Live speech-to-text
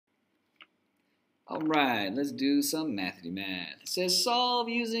Alright, let's do some Mathity-Math. It says solve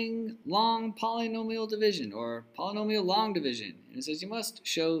using long polynomial division or polynomial long division. And it says you must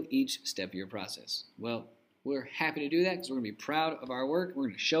show each step of your process. Well, we're happy to do that because we're going to be proud of our work. We're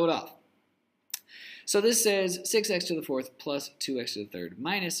going to show it off. So this says 6x to the fourth plus 2x to the third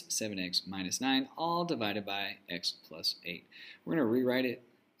minus 7x minus 9 all divided by x plus 8. We're going to rewrite it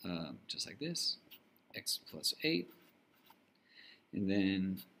just like this. X plus 8. And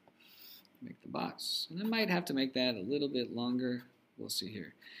then make the box. And I might have to make that a little bit longer. We'll see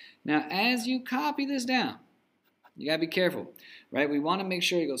here. Now, as you copy this down, you got to be careful, right? We want to make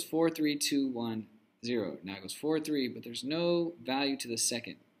sure it goes 4, 3, 2, 1, 0. Now it goes 4, 3, but there's no value to the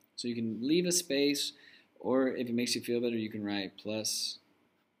second. So you can leave a space, or if it makes you feel better, you can write plus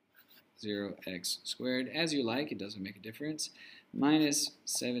 0x squared. As you like, it doesn't make a difference. Minus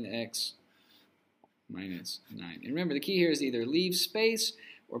 7x minus 9. And remember, the key here is either leave space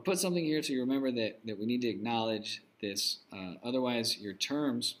or put something here so you remember that we need to acknowledge this. Otherwise, your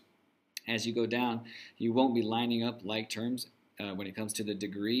terms, as you go down, you won't be lining up like terms when it comes to the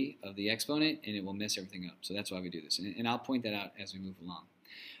degree of the exponent, and it will mess everything up. So that's why we do this. And I'll point that out as we move along.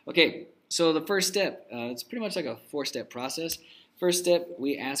 Okay, so the first step, it's pretty much like a 4-step process. First step,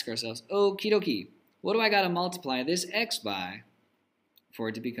 we ask ourselves, okie dokie, what do I got to multiply this x by for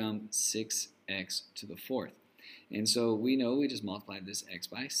it to become 6x to the fourth? And so we know we just multiplied this x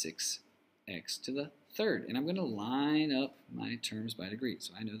by 6x to the third. And I'm going to line up my terms by degree.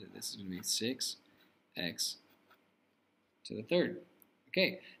 So I know that this is going to be 6x to the third.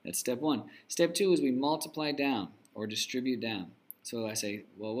 Okay, that's step 1. Step 2 is we multiply down or distribute down. So I say,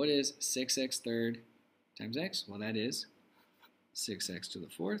 well, what is 6x third times x? Well, that is 6x to the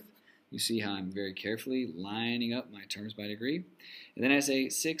fourth. You see how I'm very carefully lining up my terms by degree. And then I say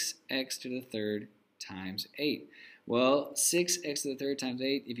 6x to the third times 8. Well, 6x to the third times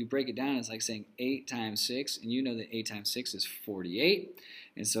 8, if you break it down, it's like saying 8 times 6, and you know that 8 times 6 is 48.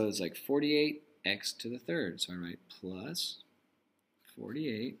 And so it's like 48x to the third. So I write plus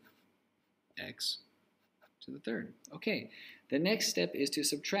 48x to the third. Okay, the next step is to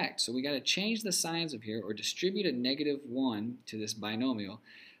subtract. So we got to change the signs of here or distribute a -1 to this binomial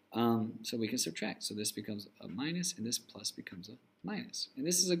so we can subtract. So this becomes a minus and this plus becomes a minus. And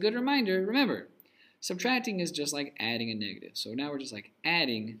this is a good reminder. Remember, subtracting is just like adding a negative. So now we're just like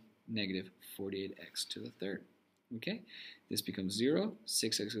adding negative 48x to the third. Okay, this becomes 0.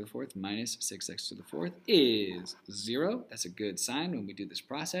 6x to the fourth minus 6x to the fourth is 0. That's a good sign when we do this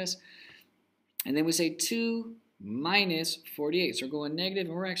process. And then we say 2 minus 48. So we're going negative,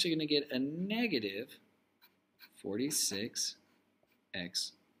 and we're actually going to get a negative 46x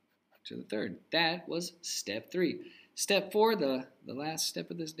to the third. That was step 3. Step 4, the last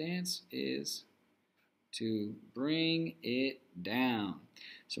step of this dance, is to bring it down.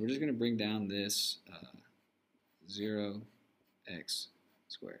 So we're just going to bring down this 0x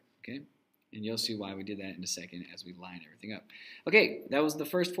squared, okay? And you'll see why we did that in a second as we line everything up. Okay, that was the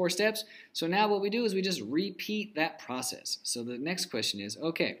first 4 steps. So now what we do is we just repeat that process. So the next question is,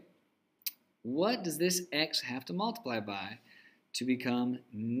 okay, what does this x have to multiply by to become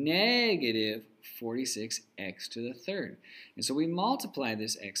negative 46x to the third? And so we multiply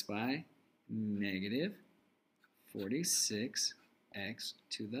this x by negative 46x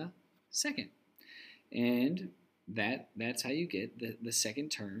to the second. And that's how you get the second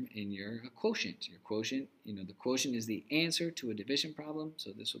term in your quotient. Your quotient, you know, the quotient is the answer to a division problem,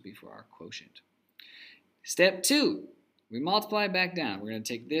 so this will be for our quotient. Step 2, we multiply back down. We're going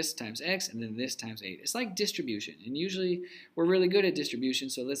to take this times x and then this times 8. It's like distribution, and usually we're really good at distribution,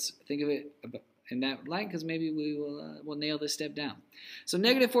 so let's think of it in that light because maybe we'll nail this step down. So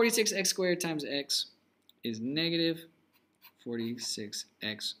negative 46x squared times x is negative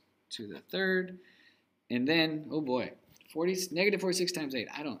 46x to the third. And then, oh boy, negative 46 times 8.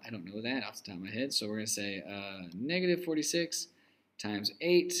 I don't know that off the top of my head. So we're going to say negative 46 times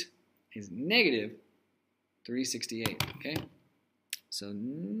 8 is negative 368. Okay? So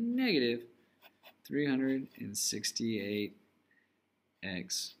negative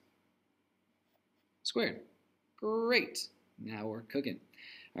 368x squared. Great. Now we're cooking.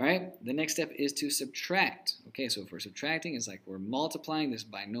 All right, the next step is to subtract. Okay, so if we're subtracting, it's like we're multiplying this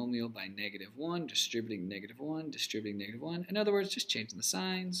binomial by -1, distributing -1, distributing -1. In other words, just changing the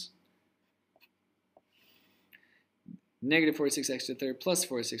signs. Negative 46x to the third plus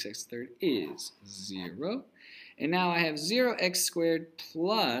 46x to the third is 0. And now I have 0x squared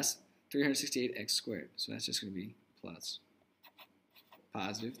plus 368x squared. So that's just going to be plus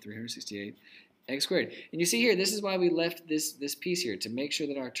positive 368x squared. And you see here, this is why we left this piece here, to make sure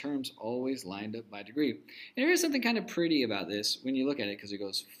that our terms always lined up by degree. And there is something kind of pretty about this when you look at it, because it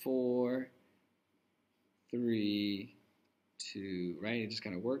goes 4, 3, 2, right? It just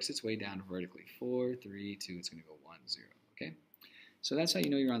kind of works its way down vertically. 4, 3, 2, it's going to go 1, 0, okay? So that's how you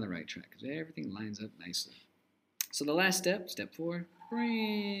know you're on the right track, because everything lines up nicely. So the last step, step 4,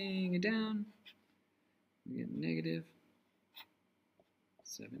 bring it down. We get negative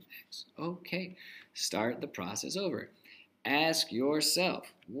 7x. Okay, start the process over. Ask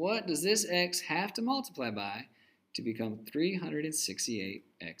yourself, what does this x have to multiply by to become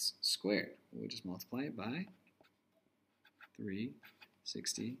 368x squared? We'll just multiply it by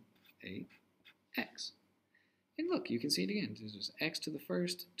 368x. And look, you can see it again. There's just x to the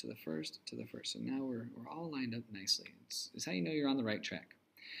first, to the first, to the first. So now we're all lined up nicely. It's how you know you're on the right track.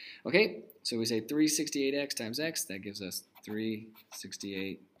 Okay, so we say 368x times x. That gives us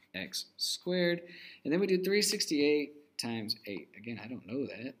 368x squared. And then we do 368 times 8. Again, I don't know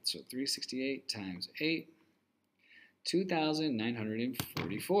that. So 368 times 8,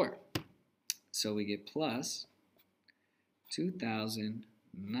 2,944. So we get plus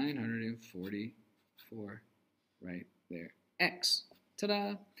 2,944 right there. X.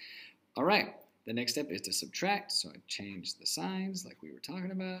 Ta-da! All right. The next step is to subtract. So I change the signs like we were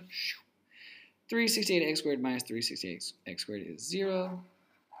talking about. 368x squared minus 368x squared is 0.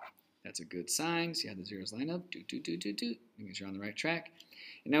 That's a good sign. See how the zeros line up? Do. That means you're on the right track.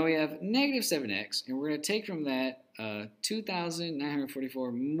 And now we have negative 7x, and we're going to take from that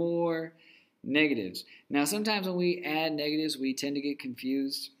 2,944 more negatives. Now, sometimes when we add negatives, we tend to get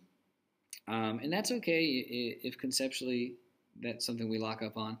confused. And that's okay if conceptually that's something we lock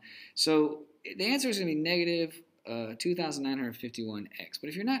up on. So the answer is going to be negative 2,951x. But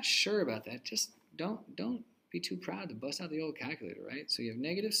if you're not sure about that, just don't be too proud to bust out the old calculator, right? So you have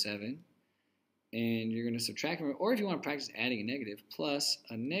negative 7, and you're going to subtract from it, or if you want to practice adding a negative, plus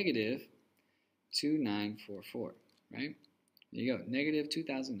a negative 2,944, right? There you go, negative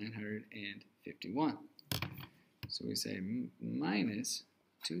 2,951. So we say minus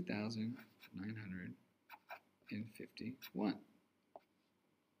 2,951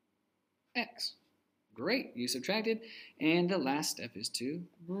 x. Great, you subtracted, and the last step is to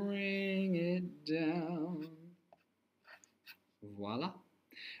bring it down. Voila.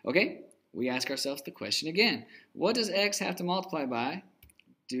 Okay, we ask ourselves the question again. What does x have to multiply by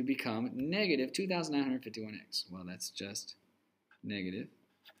to become negative 2,951x? Well, that's just negative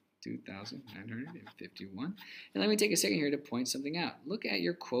 2,951. And let me take a second here to point something out. Look at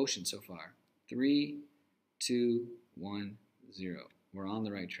your quotient so far. 3, 2, 1, 0. We're on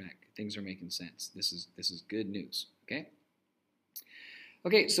the right track. Things are making sense. This is good news, okay?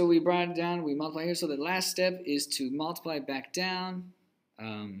 Okay, so we brought it down, we multiply here. So the last step is to multiply back down.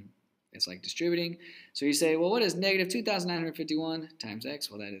 It's like distributing. So you say, well, what is negative 2,951 times x?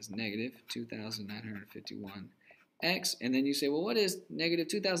 Well, that is negative 2,951x. And then you say, well, what is negative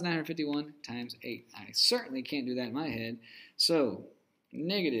 2,951 times 8? I certainly can't do that in my head. So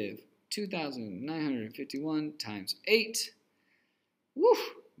negative 2,951 times 8. Woo!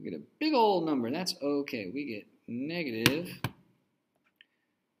 We get a big old number. That's okay. We get negative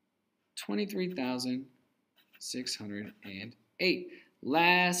 23,608.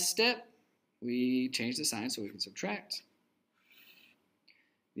 Last step, we change the sign so we can subtract.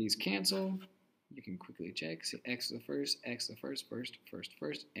 These cancel. You can quickly check. See, x to the first,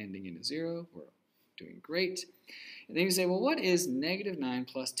 first, ending in a 0. We're doing great. And then you say, well, what is negative 9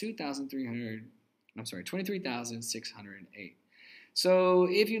 plus 23,608? So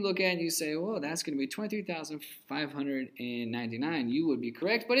if you look at it and you say, well, that's going to be 23,599, you would be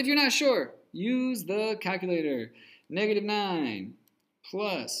correct. But if you're not sure, use the calculator. Negative 9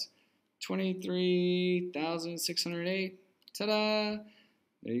 plus 23,608. Ta-da!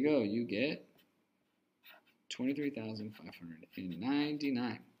 There you go. You get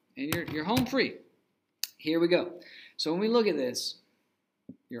 23,599. And you're home free. Here we go. So when we look at this,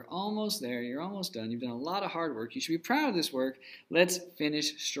 you're almost there. You're almost done. You've done a lot of hard work. You should be proud of this work. Let's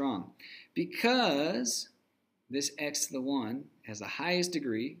finish strong. Because this x to the 1 has the highest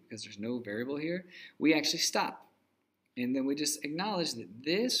degree, because there's no variable here, we actually stop. And then we just acknowledge that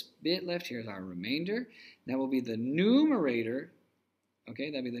this bit left here is our remainder. That will be the numerator. Okay,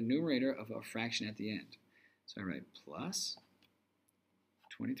 that'll be the numerator of a fraction at the end. So I write plus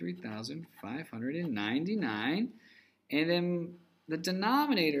 23,599. And then the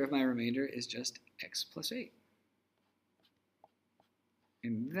denominator of my remainder is just x plus 8.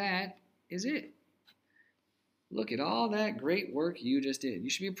 And that is it. Look at all that great work you just did. You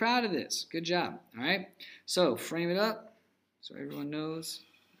should be proud of this. Good job. All right? So frame it up so everyone knows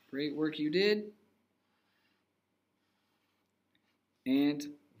great work you did.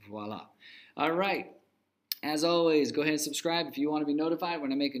 And voila. All right. As always, go ahead and subscribe if you want to be notified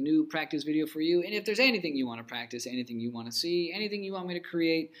when I make a new practice video for you. And if there's anything you want to practice, anything you want to see, anything you want me to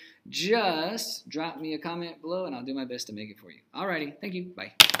create, just drop me a comment below and I'll do my best to make it for you. Alrighty, thank you.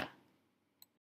 Bye.